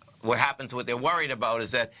what happens, what they're worried about is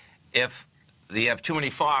that if you have too many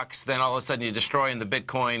forks, then all of a sudden you're destroying the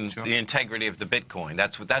Bitcoin, the integrity of the Bitcoin.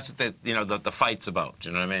 That's what the fight's about.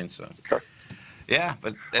 You know what I mean? So, yeah,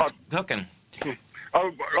 but it's hooking.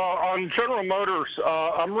 On General Motors,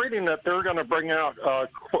 I'm reading that they're going to bring out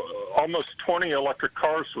almost 20 electric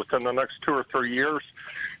cars within the next 2 or 3 years.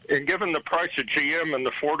 And given the price of GM in the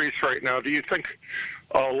 40s right now, do you think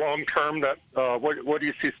long term that what do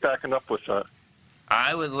you see stacking up with that?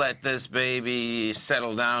 I would let this baby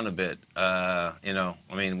settle down a bit. I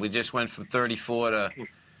mean, we just went from 34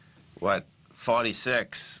 to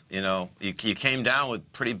 46. You came down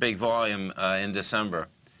with pretty big volume in December.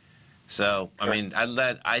 So, I mean,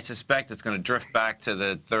 I suspect it's going to drift back to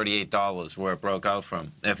the $38 where it broke out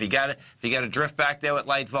from. And if you got to drift back there with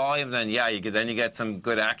light volume, then yeah, you get some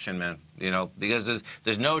good action, man. Because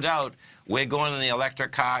there's no doubt we're going in the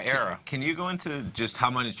electric car era. Can you go into just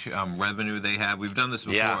how much revenue they have? We've done this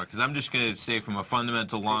before. Because I'm just going to say from a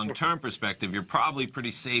fundamental long-term perspective, you're probably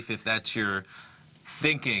pretty safe if that's your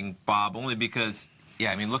thinking, Bob, only because,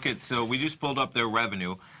 yeah, I mean, so we just pulled up their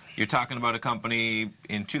revenue. You're talking about a company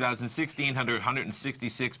in 2016,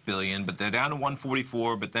 $166 billion, but they're down to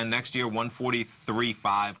 144, but then next year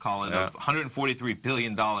 143.5, call it, of $143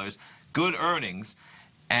 billion. Good earnings.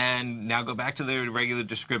 And now go back to their regular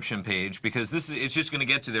description page, because it's just going to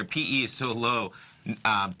get to their PE is so low.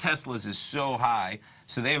 Tesla's is so high.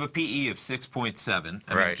 So they have a PE of 6.7.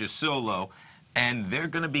 I mean, just so low. And they're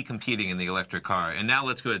going to be competing in the electric car. And now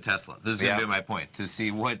let's go to Tesla. This is going to be my point, to see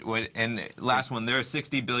and last one, they're a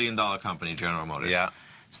 $60 billion company, General Motors. Yeah.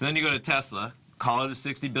 So then you go to Tesla, call it a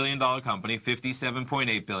 $60 billion company,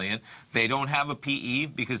 $57.8 billion. They don't have a PE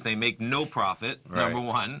because they make no profit, number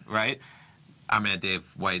one, right? I mean, Dave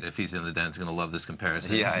White, if he's in the den, is going to love this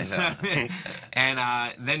comparison. Yeah, I know. And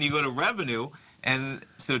then you go to revenue. And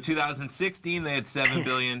so 2016 they had 7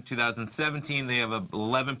 billion. 2017 they have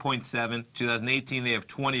 11.7. 2018 they have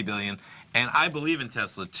 20 billion. And I believe in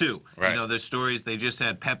Tesla too. Right. You know, there's stories. They just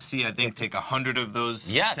had Pepsi, I think, take 100 of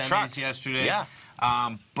those semis trucks yesterday. Yeah.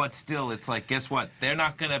 But still, it's like, guess what? They're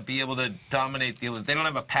not going to be able to dominate the. They don't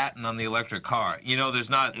have a patent on the electric car. You know, there's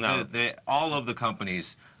not. No. All of the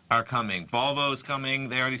companies are coming. Volvo's coming.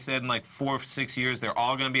 They already said in like 4 or 6 years they're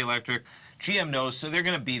all going to be electric. GM knows, so they're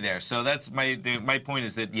going to be there. So that's my point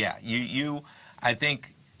is that, yeah, I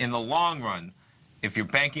think in the long run, if you're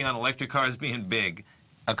banking on electric cars being big,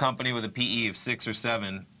 a company with a PE of 6 or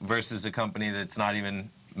 7 versus a company that's not even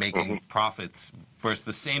making profits versus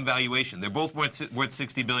the same valuation. They're both worth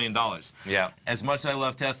 $60 billion. Yeah. As much as I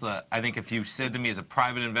love Tesla, I think if you said to me as a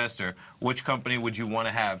private investor, which company would you want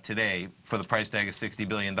to have today for the price tag of $60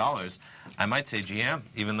 billion, I might say GM,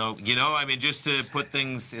 even though, you know, I mean, just to put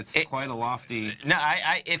things, it's quite a lofty. No,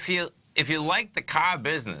 if you like the car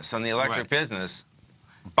business and the electric business,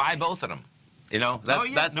 buy both of them. You know, that's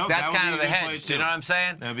kind of the hedge. Do you know what I'm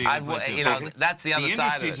saying? That'd be a good play too. You know, that's the other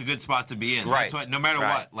side of it. The industry's a good spot to be in. Right. That's what, no matter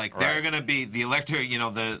what, like they're going to be the electric. You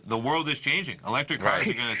know, the world is changing. Electric cars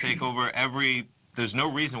are going to take over every. There's no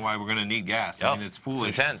reason why we're going to need gas. I mean, it's foolish.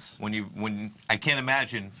 It's intense. When I can't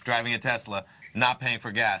imagine driving a Tesla, not paying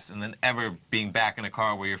for gas, and then ever being back in a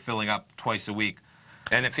car where you're filling up twice a week.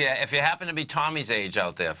 And if you happen to be Tommy's age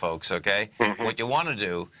out there, folks, okay, what you want to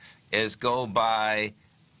do is go buy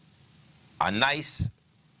a nice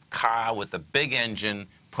car with a big engine,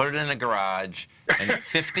 put it in a garage, and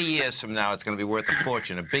 50 years from now, it's going to be worth a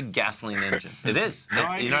fortune, a big gasoline engine. It is.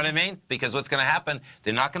 You know what I mean? Because what's going to happen,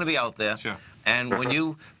 they're not going to be out there. Sure. And when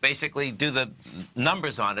you basically do the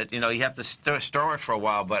numbers on it, you know, you have to store it for a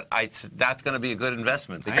while, but that's going to be a good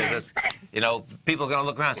investment because it's, you know, people are going to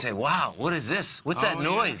look around and say, wow, what is this? What's that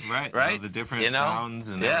noise? Yeah. Right. The different sounds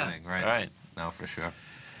and everything. Right. No, for sure.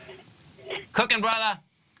 Cooking, brother.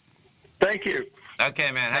 Thank you.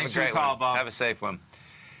 Okay, man. Thanks Have a great for the call, one. Bob. Have a safe one.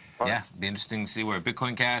 Yeah, be interesting to see where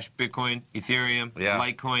Bitcoin Cash, Bitcoin, Ethereum,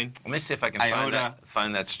 Litecoin, Let me see if I can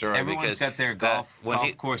find that story. Everyone's got their golf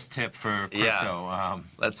course tip for crypto. Yeah.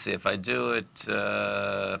 Let's see if I do it.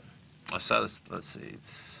 I saw this. Let's see.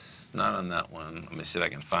 It's not on that one. Let me see if I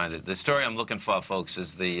can find it. The story I'm looking for, folks,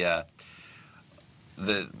 is when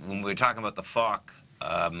we were talking about the fork.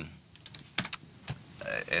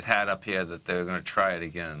 It had up here that they were going to try it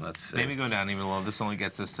again. Let's see. Maybe go down even lower. This only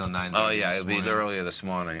gets us till 9:30. Oh yeah, it'll be earlier this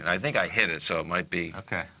morning. I think I hit it, so it might be.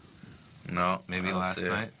 Okay. No. Maybe last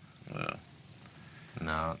night. Yeah.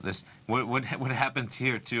 No. This what happens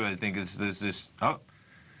here too? I think is there's this. Oh.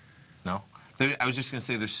 No. I was just going to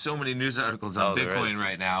say there's so many news articles on Bitcoin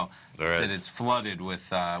right now that it's flooded with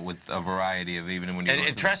a variety of even when you.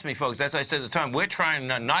 And trust me, folks. That's what I said at the time. We're trying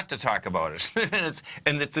not to talk about it,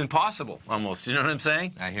 and it's impossible almost. You know what I'm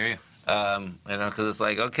saying? I hear you. You know, because it's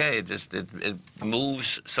like okay, it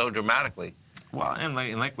moves so dramatically. Well, and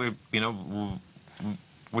like we're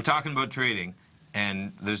we're talking about trading,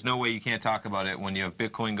 and there's no way you can't talk about it when you have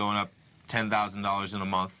Bitcoin going up $10,000 in a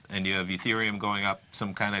month, and you have Ethereum going up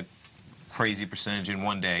some kind of crazy percentage in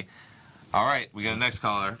one day. All right, we got a next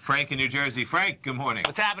caller. Frank in New Jersey. Frank, good morning.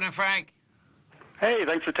 What's happening, Frank? Hey,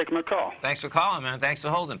 thanks for taking my call. Thanks for calling, man. Thanks for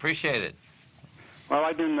holding. Appreciate it. Well,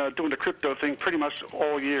 I've been doing the crypto thing pretty much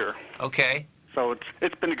all year. Okay. So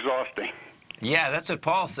it's been exhausting. Yeah, that's what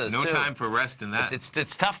Paul says, No too. time for rest in that.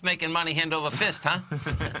 It's tough making money hand over fist, huh?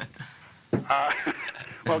 Well,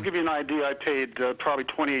 I'll give you an idea. I paid probably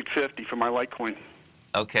 $28.50 for my Litecoin.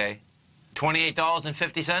 Okay.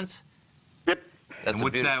 $28.50? Yep. And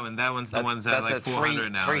what's that one? That one's the one's at like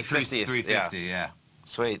 400 now. 350. 350, yeah.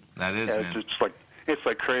 Sweet. That is, man. It's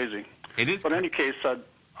like crazy. It is. But in any case,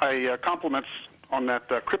 I compliments on that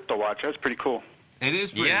crypto watch. That's pretty cool. It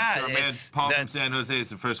is pretty. Yeah, our man Paul from San Jose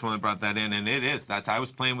is the first one that brought that in, and it is. I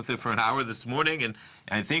was playing with it for an hour this morning, and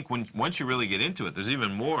I think once you really get into it, there's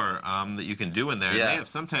even more that you can do in there. Yeah. And they have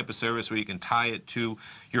some type of service where you can tie it to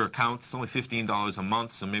your account. It's only $15 a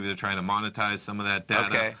month, so maybe they're trying to monetize some of that data.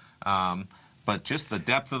 Okay. But just the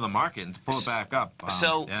depth of the market and to pull it back up.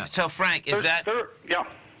 So Frank, is that? Yeah.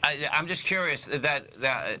 I'm just curious that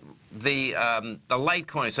the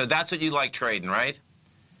Litecoin. So that's what you like trading, right?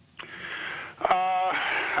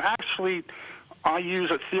 Actually, I use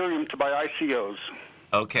Ethereum to buy ICOs.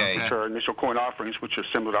 Okay. Which are initial coin offerings, which are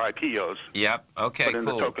similar to IPOs. Yep. Okay. But in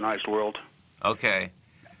the tokenized world. Okay.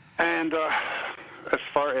 And as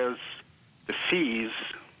far as the fees,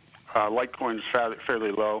 Litecoin is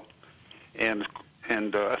fairly low, and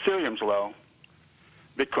Ethereum's low.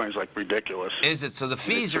 Bitcoin's like ridiculous. Is it? So the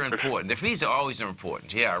fees are important. The fees are always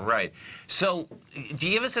important. Yeah, right. So do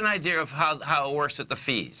you give us an idea of how it works with the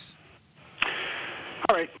fees?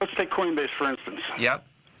 All right, let's take Coinbase, for instance. Yep.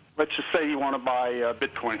 Let's just say you want to buy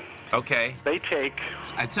Bitcoin. Okay. They take...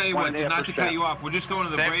 I tell you what, not to cut you off, we're just going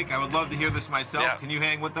to the break. I would love to hear this myself. Yeah. Can you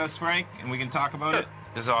hang with us, Frank, and we can talk about it?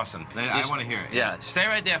 This is awesome. I want to hear it. Yeah, stay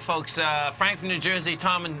right there, folks. Frank from New Jersey,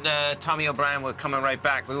 Tom and Tommy O'Brien, we're coming right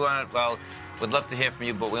back. We'd love to hear from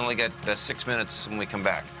you, but we only get 6 minutes when we come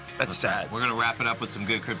back. That's sad. We're going to wrap it up with some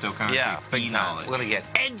good cryptocurrency fee knowledge. We're going to get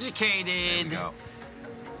educated. There we go.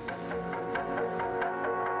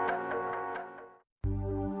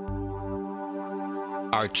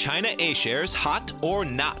 Are China A-shares hot or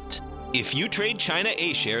not? If you trade China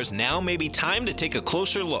A-shares, now may be time to take a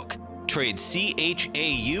closer look. Trade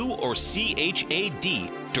CHAU or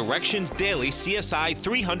CHAD, Directions Daily CSI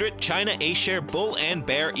 300 China A-share Bull and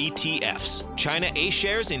Bear ETFs. China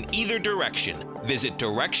A-shares in either direction. Visit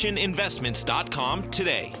directioninvestments.com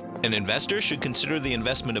today. An investor should consider the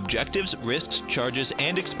investment objectives, risks, charges,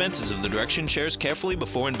 and expenses of the Direction shares carefully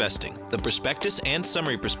before investing. The prospectus and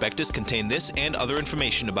summary prospectus contain this and other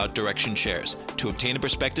information about Direction shares. To obtain a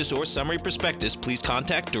prospectus or summary prospectus, please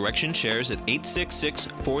contact Direction shares at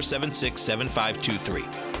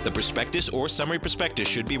 866-476-7523. The prospectus or summary prospectus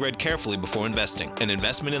should be read carefully before investing. An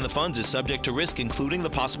investment in the funds is subject to risk, including the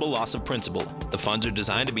possible loss of principal. The funds are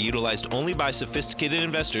designed to be utilized only by sophisticated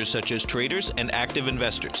investors such as traders and active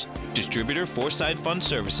investors. Distributor Foreside Fund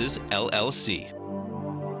Services, LLC.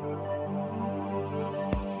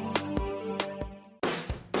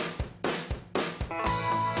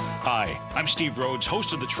 Hi, I'm Steve Rhodes,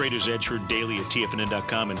 host of the Trader's Edge heard daily at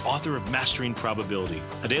TFNN.com and author of Mastering Probability,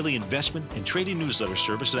 a daily investment and trading newsletter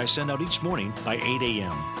service that I send out each morning by 8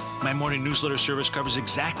 a.m. My morning newsletter service covers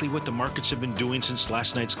exactly what the markets have been doing since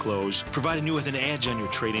last night's close, providing you with an edge on your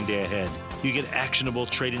trading day ahead. You get actionable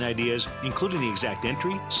trading ideas, including the exact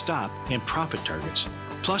entry, stop, and profit targets.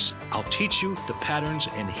 Plus, I'll teach you the patterns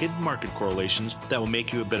and hidden market correlations that will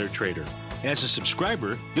make you a better trader. As a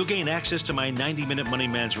subscriber, you'll gain access to my 90-minute money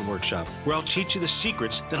management workshop, where I'll teach you the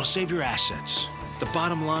secrets that'll save your assets. The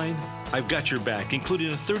bottom line, I've got your back, including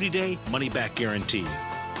a 30-day money-back guarantee.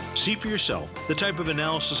 See for yourself the type of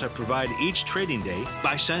analysis I provide each trading day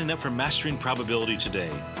by signing up for Mastering Probability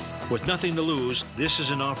today. With nothing to lose, this is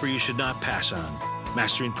an offer you should not pass on.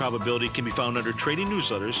 Mastering Probability can be found under Trading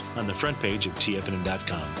Newsletters on the front page of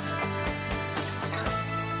TFNN.com.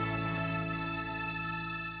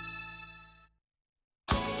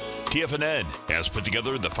 TFNN has put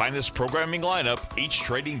together the finest programming lineup each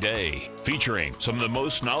trading day, featuring some of the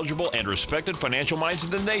most knowledgeable and respected financial minds in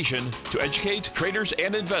the nation to educate traders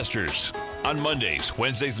and investors. On Mondays,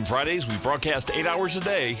 Wednesdays, and Fridays, we broadcast 8 hours a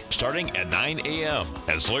day, starting at 9 a.m.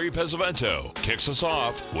 as Larry Pesavento kicks us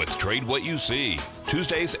off with Trade What You See.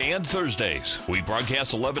 Tuesdays and Thursdays, we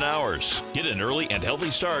broadcast 11 hours. Get an early and healthy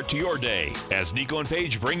start to your day as Nico and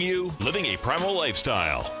Paige bring you Living a Primal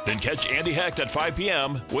Lifestyle. Then catch Andy Hecht at 5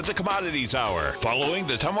 p.m. with the Commodities Hour, following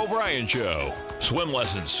the Tom O'Brien Show. Swim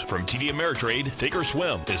lessons from TD Ameritrade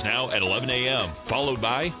Thinkorswim is now at 11 a.m., followed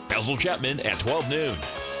by Basil Chapman at 12 noon.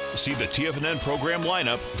 See the TFNN program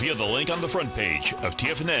lineup via the link on the front page of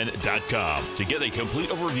TFNN.com to get a complete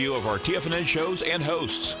overview of our TFNN shows and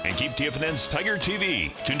hosts. And keep TFNN's Tiger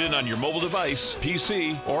TV tuned in on your mobile device,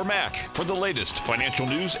 PC, or Mac for the latest financial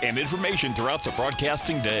news and information throughout the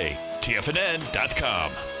broadcasting day.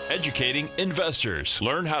 TFNN.com. Educating investors.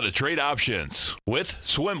 Learn how to trade options with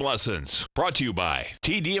swim lessons. Brought to you by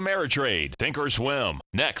TD Ameritrade Thinkorswim.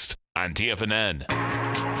 Next on TFNN.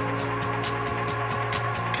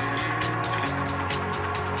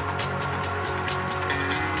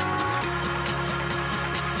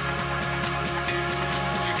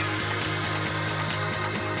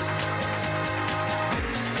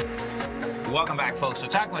 Welcome back, folks. We're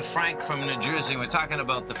talking with Frank from New Jersey. We're talking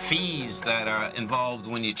about the fees that are involved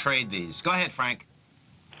when you trade these. Go ahead, Frank.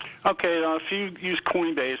 Okay, if you use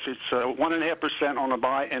Coinbase, it's 1.5% on the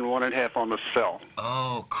buy and 1.5% on the sell.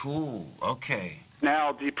 Oh, cool. Okay.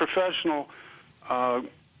 Now, the professional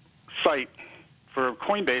site for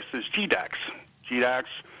Coinbase is GDAX. GDAX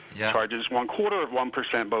charges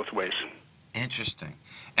 1/4% both ways. Interesting.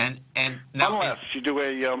 And now, unless you do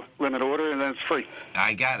a limit order, and then it's free.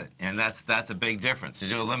 I got it, and that's a big difference. You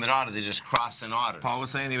do a limit order, they just cross in orders. Paul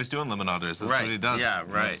was saying he was doing limit orders. That's what he does. Yeah,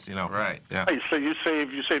 right. That's, you know, right. Yeah. Hey, so you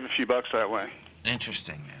save a few bucks that way.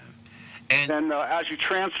 Interesting, man. And then as you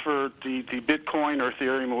transfer the Bitcoin or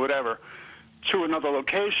Ethereum or whatever to another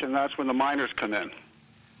location, that's when the miners come in,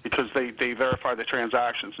 because they verify the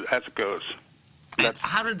transactions as it goes.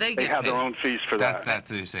 How did they get paid? They have their paid? own fees for that.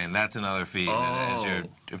 That's what you're saying. That's another fee. Oh.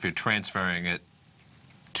 If you're transferring it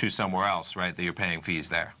to somewhere else, right? That you're paying fees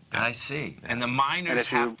there. Yeah. I see. Yeah. And the miners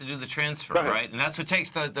have to do the transfer, right? And that's what takes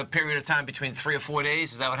the period of time between 3 or 4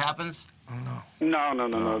 days. Is that what happens? Oh, no.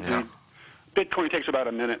 No. Yeah. Bitcoin takes about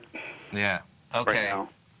a minute. Yeah. Okay. Right now.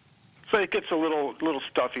 So it gets a little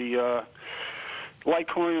stuffy.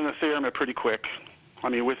 Litecoin and Ethereum are pretty quick. I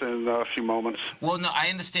mean, within a few moments. Well, no, I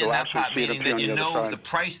understand that part, meaning that you know the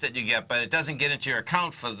price that you get, but it doesn't get into your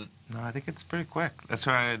account for the... No, I think it's pretty quick. That's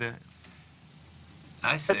why I did.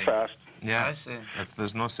 I see. It's fast. Yeah. I see.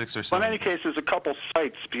 There's no 6 or 7. Well, in any case, there's a couple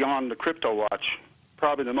sites beyond the Crypto Watch.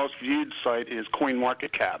 Probably the most viewed site is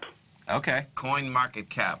CoinMarketCap. Okay.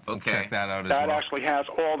 CoinMarketCap. Okay. We'll check that out as well. That actually has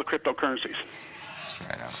all the cryptocurrencies. Let's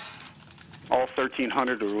try it out. All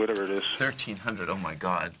 1,300 or whatever it is. 1,300. Oh my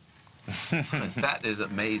God. That is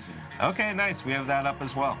amazing. Okay, nice. We have that up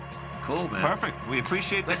as well. Cool, man. Perfect. We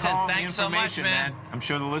appreciate the call and the information, so much, man. I'm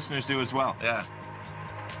sure the listeners do as well. Yeah.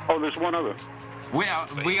 Oh, there's one other. We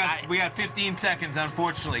got 15 seconds,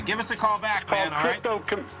 unfortunately. Give us a call back, man. All right. Crypto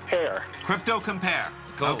Compare. Crypto Compare.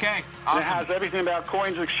 Cool. Okay. Awesome. It has everything about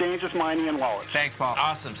coins, exchanges, mining, and wallets. Thanks, Paul.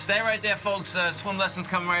 Awesome. Stay right there, folks. Swim lessons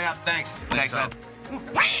coming right up. Thanks. Thanks, man.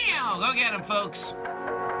 Wow! Go get him, folks.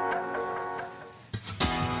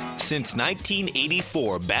 Since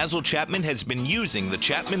 1984, Basil Chapman has been using the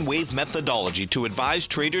Chapman Wave methodology to advise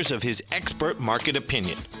traders of his expert market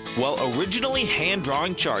opinion. While originally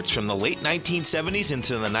hand-drawing charts from the late 1970s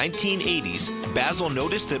into the 1980s, Basil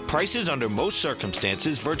noticed that prices under most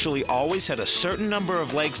circumstances virtually always had a certain number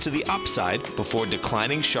of legs to the upside before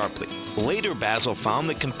declining sharply. Later, Basil found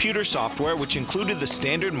that computer software, which included the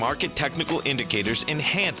standard market technical indicators,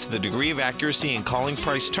 enhanced the degree of accuracy in calling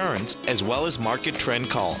price turns, as well as market trend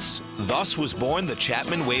calls. Thus was born the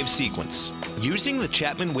Chapman Wave sequence. Using the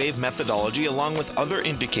Chapman Wave methodology along with other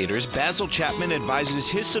indicators, Basil Chapman advises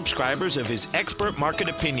his subscribers of his expert market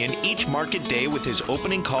opinion each market day with his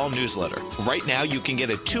opening call newsletter. Right now, you can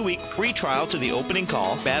get a 2-week free trial to the opening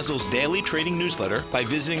call, Basil's daily trading newsletter, by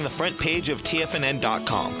visiting the front page of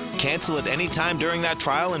TFNN.com. Cancel at any time during that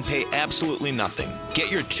trial and pay absolutely nothing.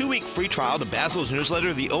 Get your 2-week free trial to Basil's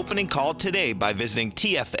newsletter, The Opening Call, today by visiting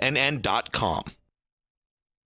TFNN.com.